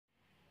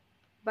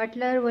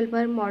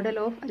Butler-Volmer model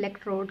of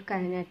electrode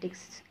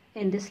kinetics.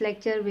 In this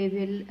lecture, we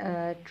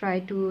will try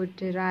to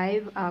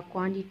derive a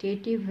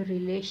quantitative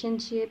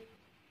relationship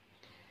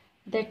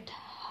that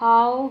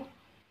how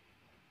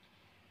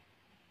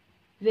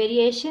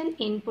variation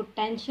in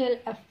potential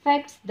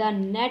affects the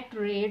net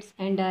rates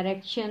and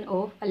direction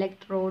of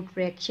electrode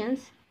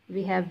reactions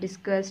we have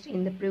discussed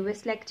in the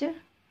previous lecture.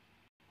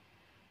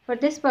 For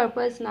this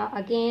purpose, now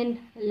again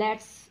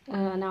let's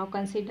now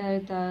consider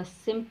the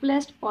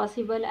simplest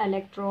possible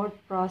electrode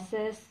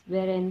process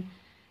wherein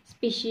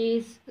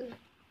species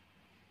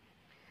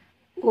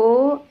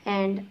O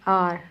and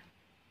R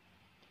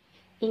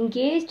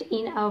engaged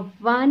in a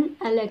one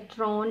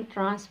electron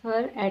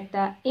transfer at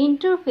the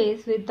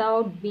interface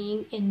without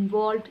being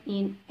involved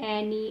in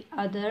any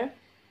other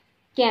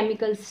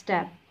chemical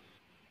step.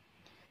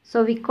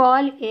 So we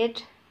call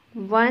it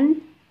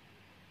one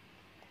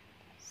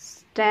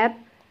step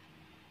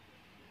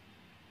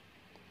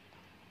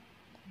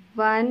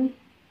one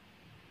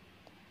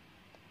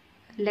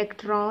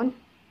electron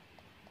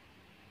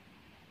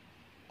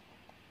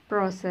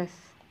process.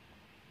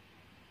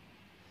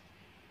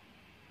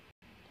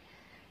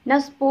 Now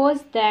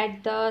suppose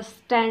that the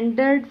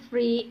standard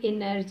free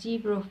energy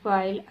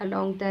profile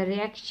along the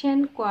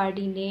reaction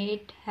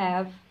coordinate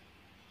have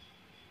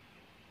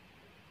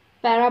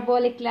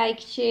parabolic like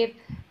shape.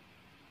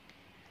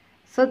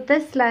 So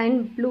this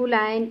line, blue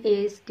line,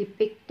 is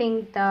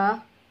depicting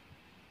the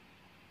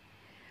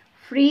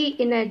free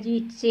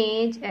energy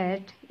change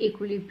at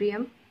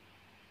equilibrium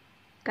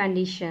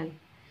condition.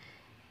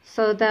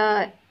 So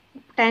the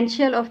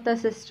potential of the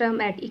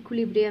system at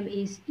equilibrium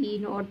is E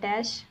naught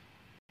dash.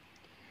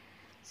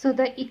 So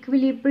the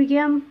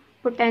equilibrium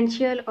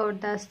potential or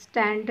the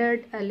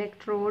standard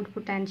electrode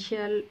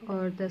potential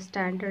or the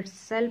standard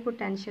cell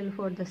potential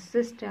for the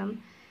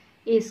system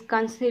is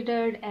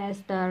considered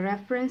as the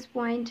reference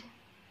point.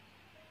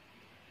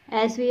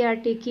 As we are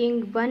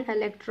taking one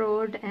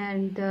electrode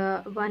and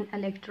the one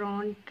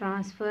electron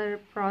transfer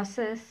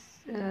process,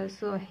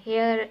 so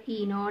here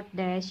E naught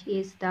dash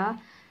is the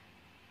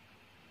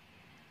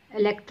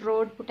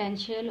electrode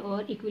potential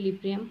or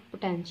equilibrium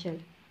potential,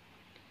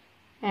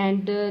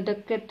 and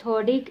the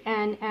cathodic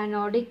and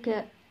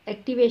anodic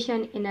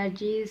activation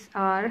energies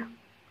are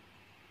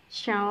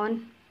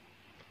shown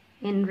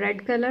in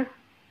red color.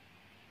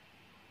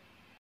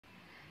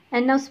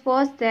 And now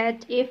suppose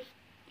that if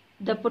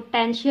the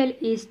potential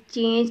is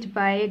changed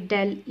by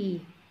del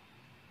E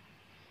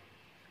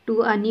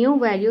to a new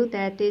value,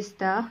 that is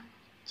the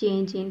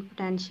change in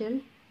potential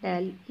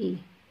del E.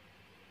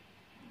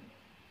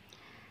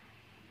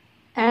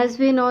 As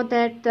we know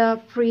that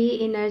the free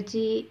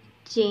energy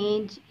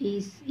change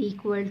is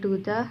equal to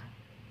the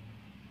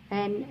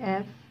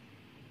NF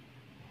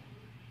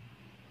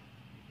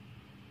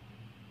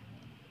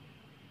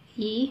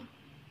E,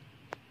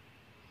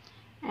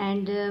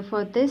 and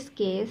for this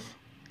case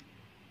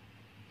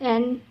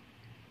N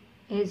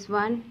is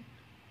 1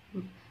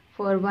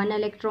 for one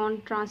electron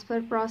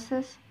transfer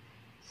process,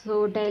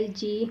 so del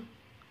G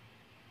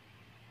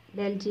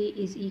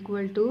is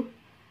equal to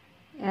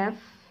F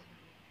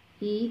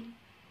E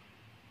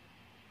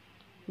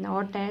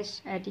naught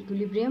dash at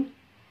equilibrium,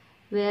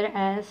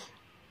 whereas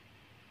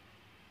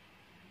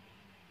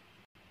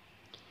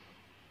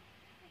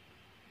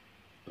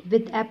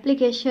with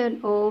application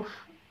of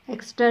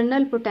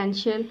external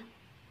potential,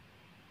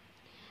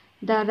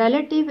 the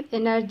relative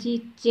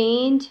energy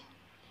change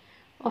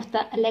of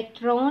the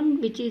electron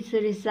which is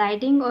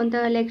residing on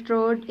the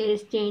electrode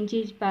is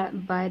changed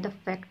by the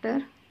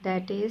factor,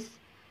 that is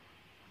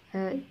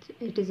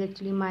it is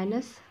actually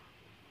minus,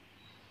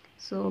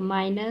 so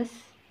minus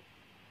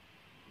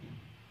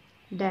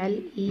del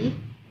E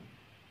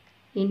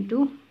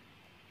into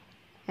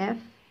F.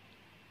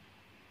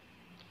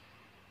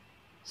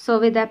 So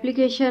with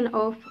application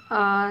of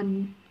a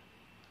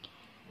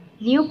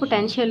new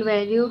potential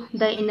value,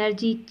 the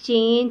energy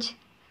change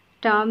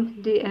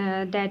term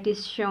that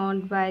is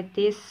shown by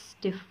this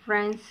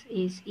difference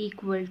is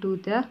equal to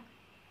the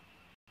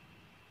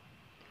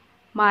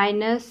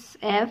minus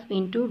F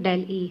into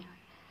del E,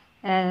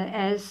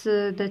 as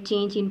the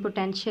change in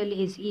potential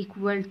is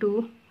equal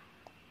to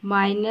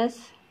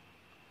minus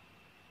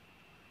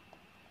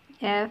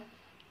F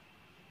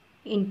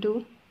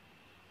into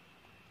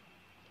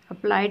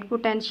applied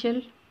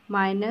potential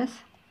minus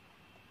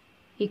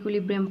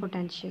equilibrium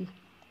potential.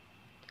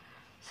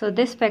 So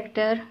this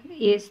factor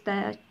is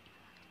the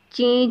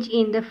change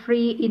in the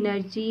free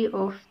energy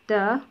of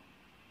the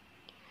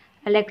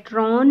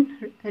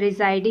electron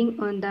residing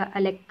on the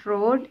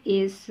electrode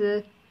is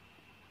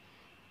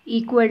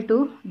equal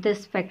to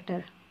this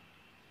factor.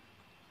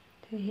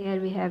 So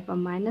here we have a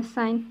minus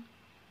sign.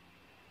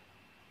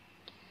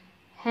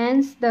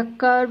 Hence the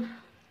curve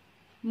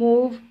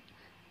move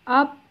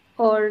up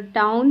or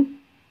down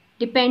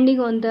depending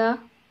on the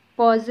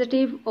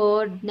positive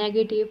or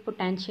negative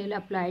potential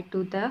applied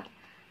to the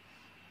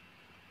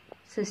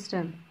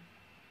system.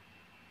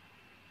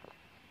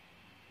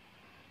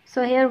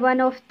 So here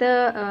one of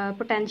the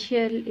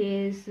potential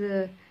is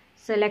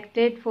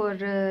selected for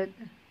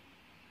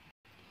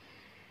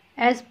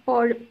As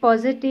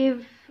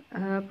positive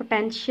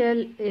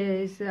potential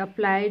is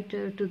applied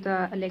to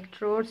the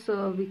electrode,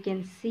 so we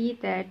can see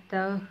that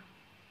the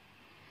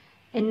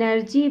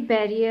energy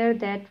barrier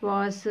that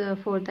was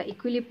for the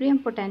equilibrium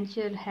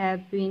potential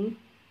have been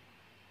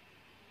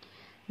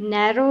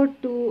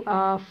narrowed to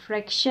a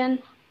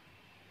fraction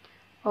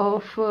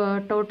of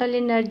total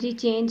energy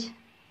change.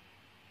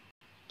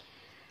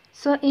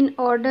 So in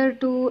order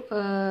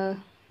to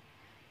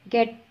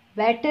get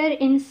better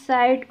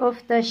insight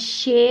of the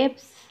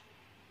shapes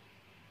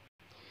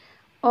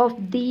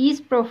of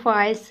these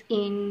profiles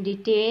in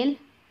detail,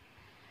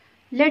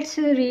 let's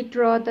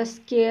redraw the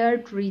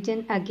scaled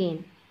region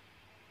again.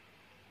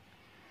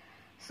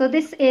 So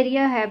this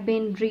area have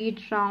been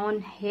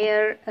redrawn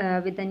here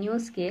with the new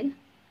scale.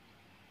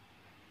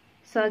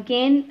 So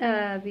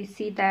again we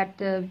see that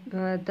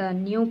the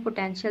new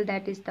potential,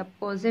 that is the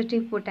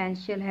positive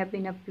potential, have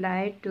been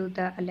applied to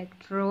the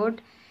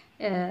electrode.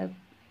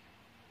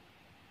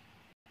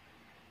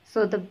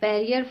 So the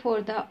barrier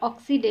for the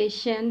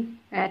oxidation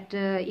at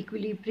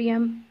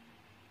equilibrium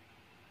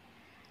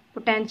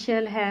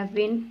potential have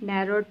been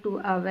narrowed to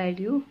a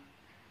value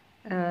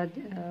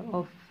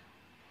of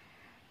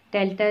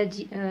delta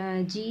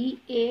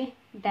GA,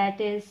 that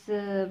is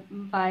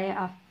by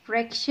a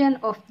fraction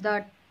of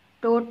the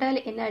total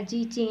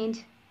energy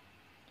change.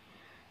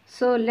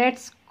 So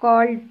let's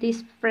call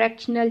this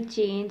fractional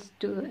change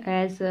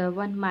as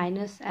 1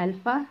 minus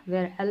alpha,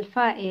 where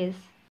alpha is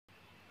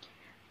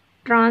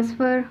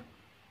transfer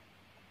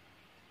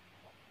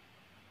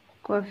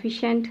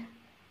coefficient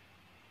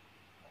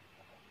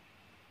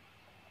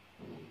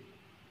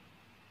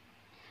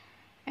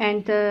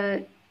and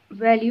the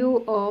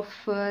value of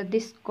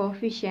this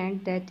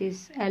coefficient, that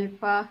is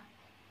alpha,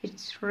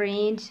 its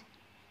range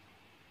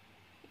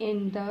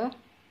in the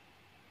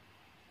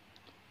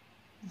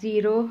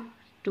 0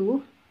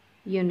 to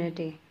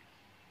unity.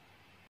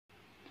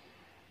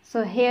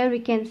 So here we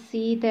can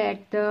see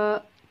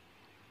that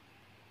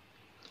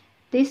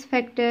this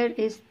factor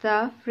is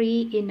the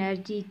free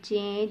energy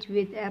change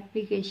with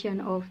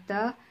application of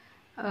the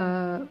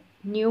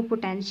new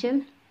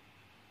potential,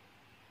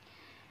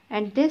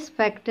 and this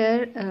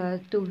factor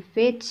to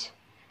which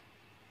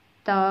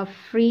the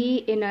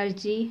free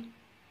energy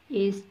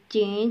is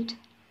changed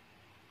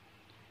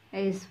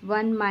is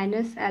 1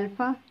 minus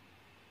alpha,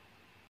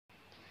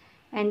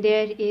 and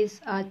there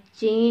is a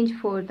change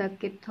for the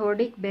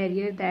cathodic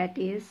barrier, that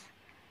is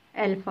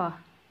alpha.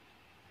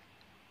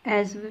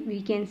 As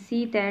we can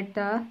see that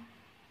the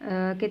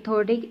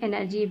cathodic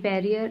energy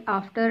barrier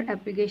after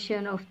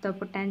application of the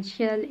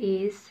potential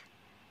is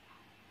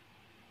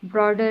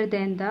broader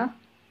than the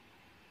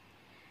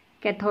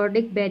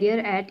cathodic barrier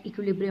at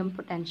equilibrium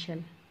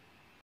potential.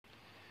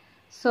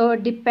 So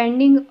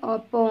depending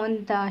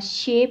upon the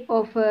shape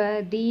of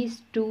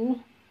these two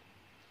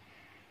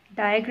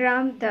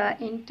diagram, the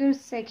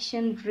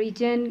intersection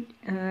region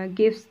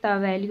gives the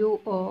value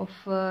of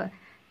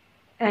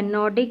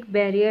anodic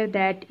barrier,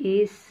 that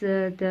is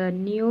the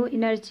new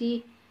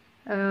energy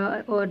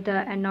or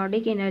the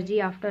anodic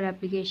energy after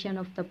application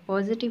of the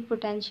positive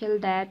potential,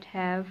 that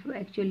have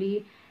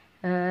actually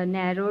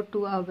narrowed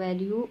to a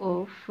value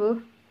of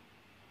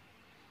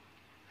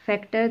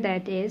factor,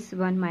 that is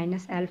 1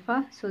 minus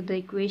alpha. So the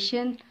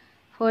equation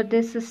for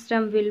this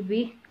system will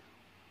be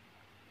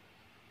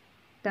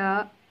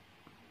the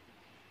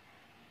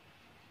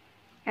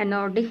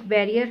anodic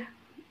barrier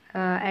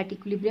at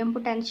equilibrium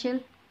potential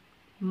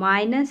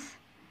minus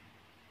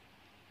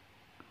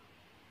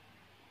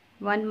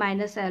 1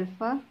 minus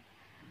alpha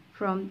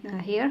from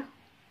here,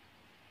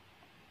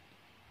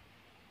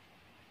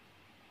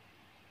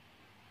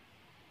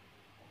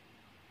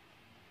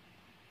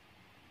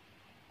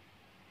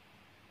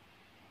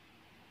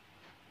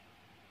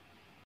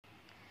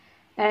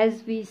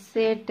 as we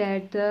said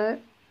that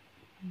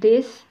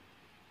this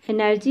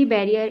energy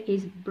barrier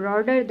is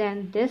broader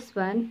than this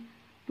one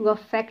to a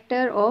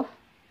factor of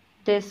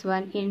this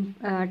one in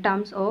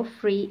terms of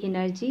free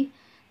energy,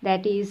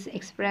 that is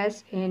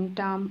expressed in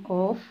terms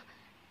of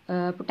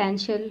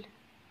potential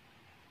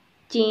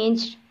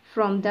changed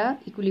from the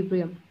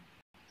equilibrium.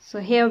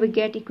 So here we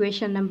get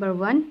equation number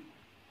 1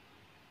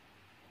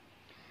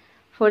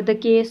 for the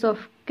case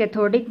of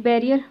cathodic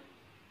barrier.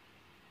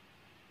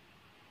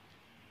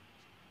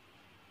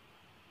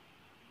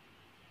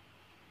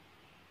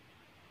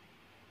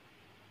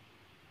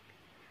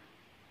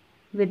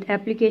 With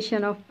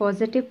application of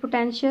positive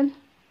potential,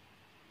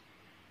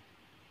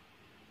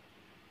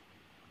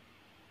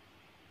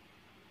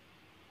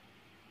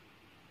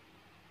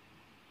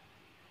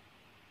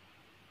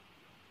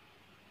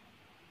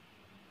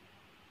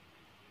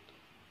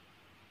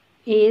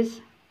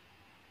 is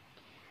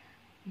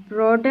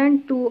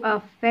broadened to a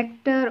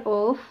factor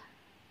of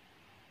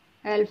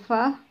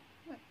alpha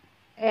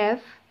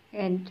F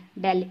and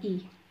del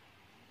E.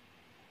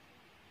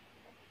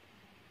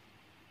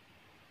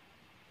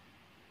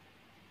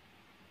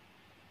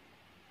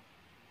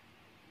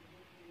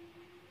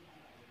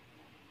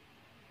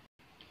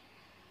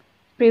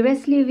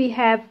 Previously we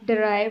have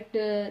derived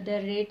the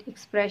rate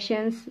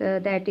expressions,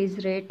 that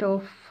is rate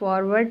of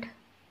forward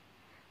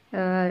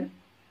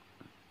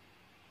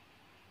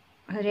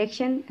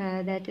reaction,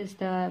 that is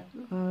the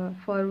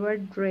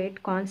forward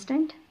rate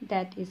constant,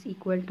 that is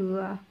equal to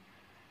a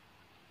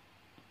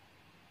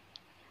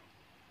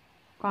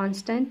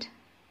constant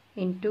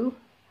into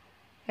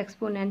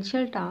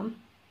exponential term,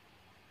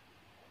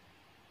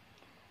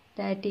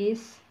 that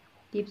is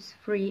gives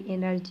free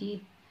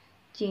energy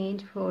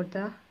change for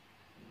the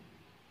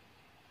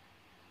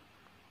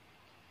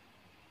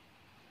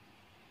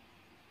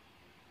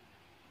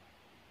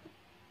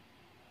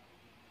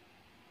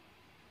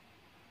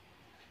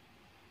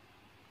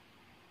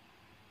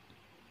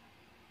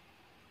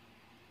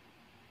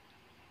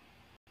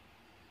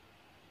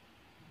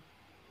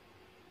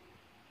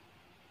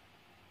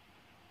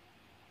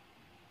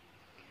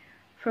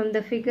From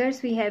the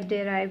figures we have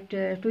derived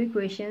two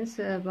equations,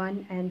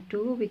 1 and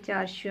 2, which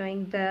are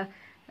showing the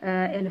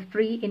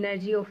free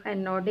energy of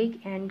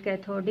anodic and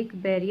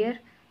cathodic barrier,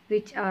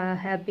 which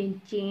have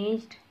been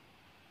changed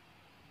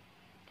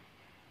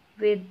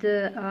with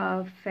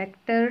the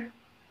factor,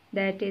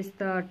 that is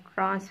the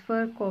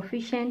transfer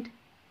coefficient.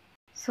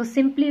 So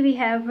simply we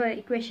have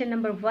equation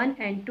number 1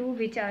 and 2,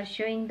 which are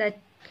showing the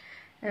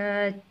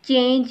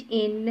change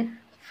in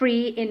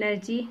free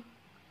energy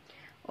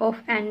of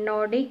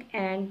anodic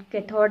and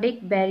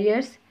cathodic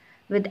barriers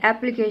with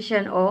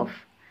application of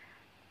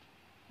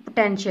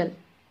potential,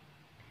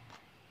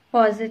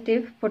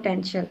 positive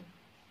potential,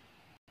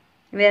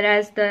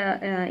 whereas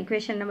the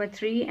equation number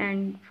 3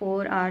 and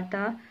 4 are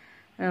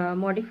the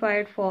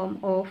modified form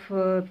of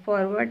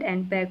forward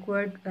and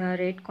backward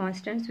rate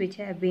constants, which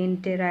have been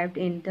derived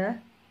in the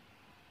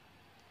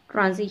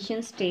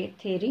transition state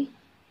theory,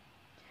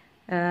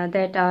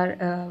 that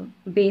are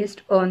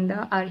based on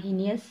the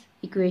Arrhenius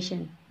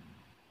equation.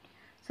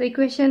 So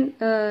equation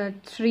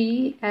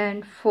 3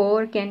 and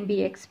 4 can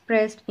be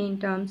expressed in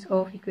terms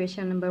of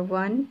equation number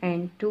 1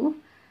 and 2.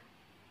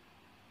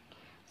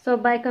 So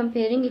by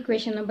comparing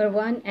equation number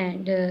 1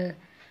 and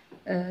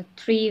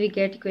 3, we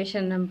get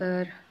equation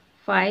number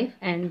 5,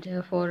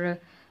 and for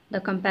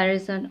the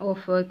comparison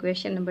of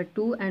equation number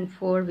 2 and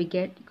 4, we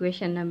get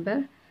equation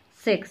number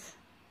 6.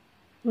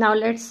 Now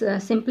let's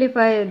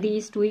simplify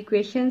these two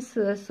equations.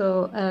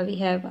 So we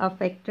have a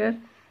factor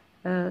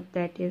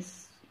that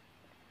is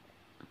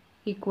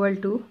equal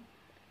to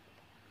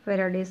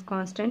Faraday's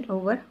constant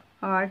over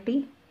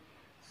RT.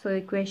 So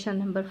equation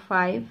number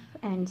 5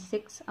 and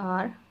 6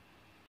 are,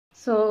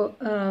 so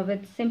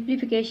with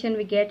simplification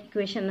we get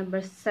equation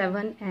number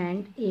 7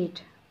 and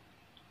 8.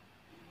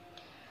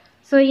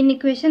 So in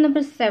equation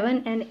number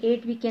 7 and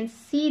 8 we can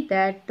see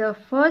that the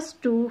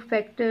first two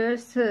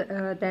factors,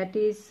 that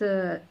is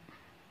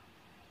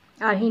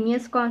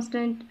Arrhenius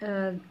constant,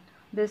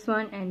 this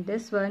one and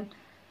this one,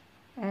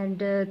 and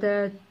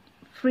the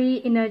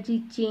free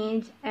energy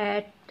change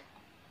at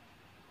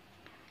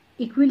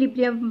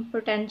equilibrium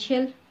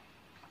potential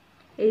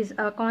is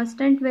a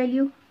constant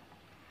value.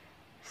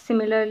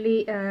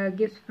 Similarly,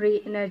 gives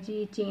free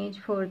energy change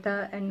for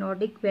the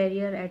anodic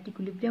barrier at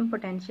equilibrium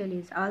potential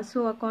is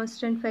also a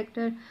constant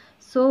factor.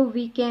 So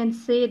we can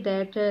say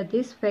that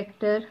this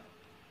factor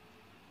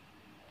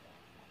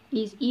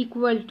is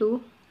equal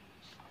to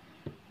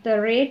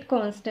the rate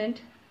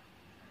constant,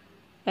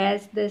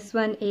 as this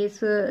one is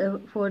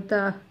for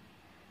the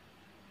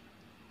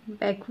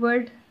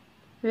backward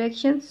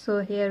direction. So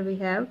here we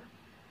have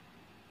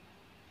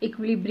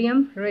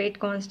equilibrium rate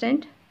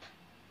constant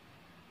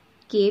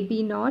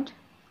KB naught,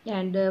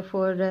 and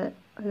for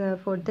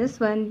this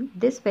one,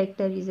 this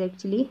factor is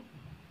actually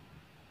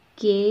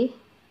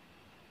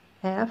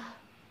KF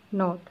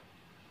naught.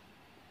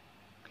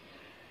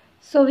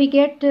 So we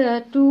get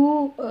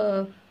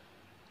two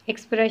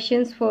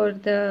expressions for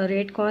the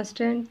rate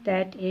constant,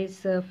 that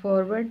is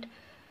forward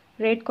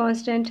rate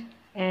constant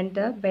and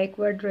the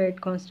backward rate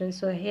constant.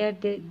 So here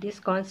this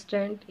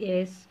constant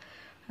is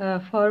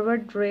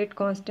forward rate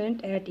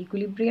constant at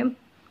equilibrium,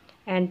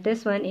 and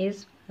this one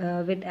is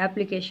with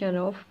application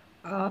of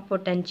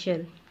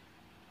potential,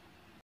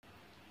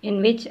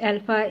 in which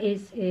alpha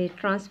is a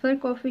transfer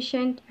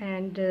coefficient,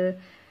 and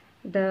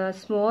the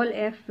small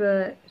f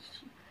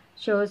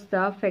shows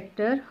the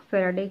factor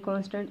Faraday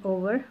constant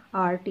over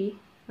RT,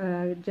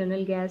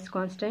 general gas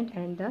constant,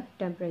 and the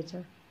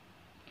temperature.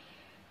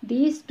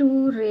 These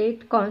two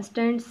rate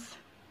constants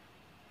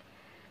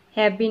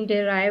have been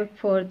derived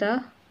for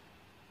the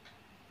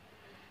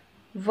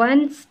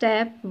one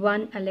step,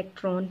 one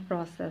electron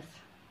process.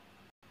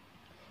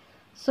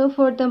 So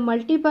for the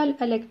multiple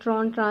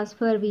electron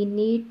transfer, we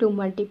need to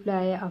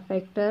multiply a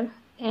factor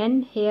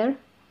n here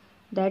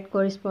that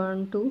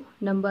correspond to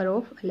number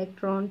of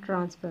electron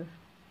transfer.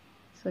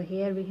 So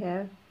here we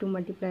have to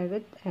multiply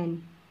with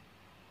n.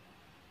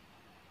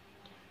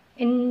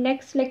 In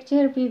next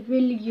lecture, we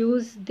will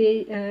use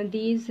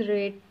these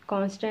rate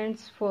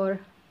constants for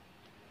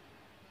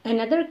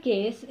another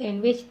case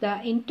in which the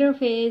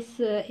interface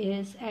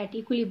is at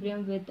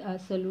equilibrium with a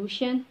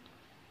solution,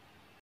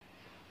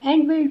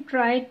 and we'll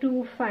try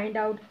to find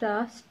out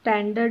the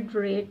standard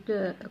rate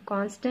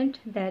constant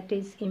that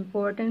is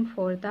important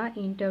for the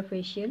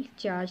interfacial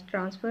charge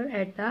transfer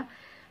at the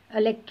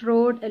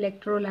electrode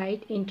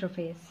electrolyte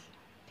interface.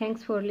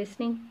 Thanks for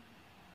listening.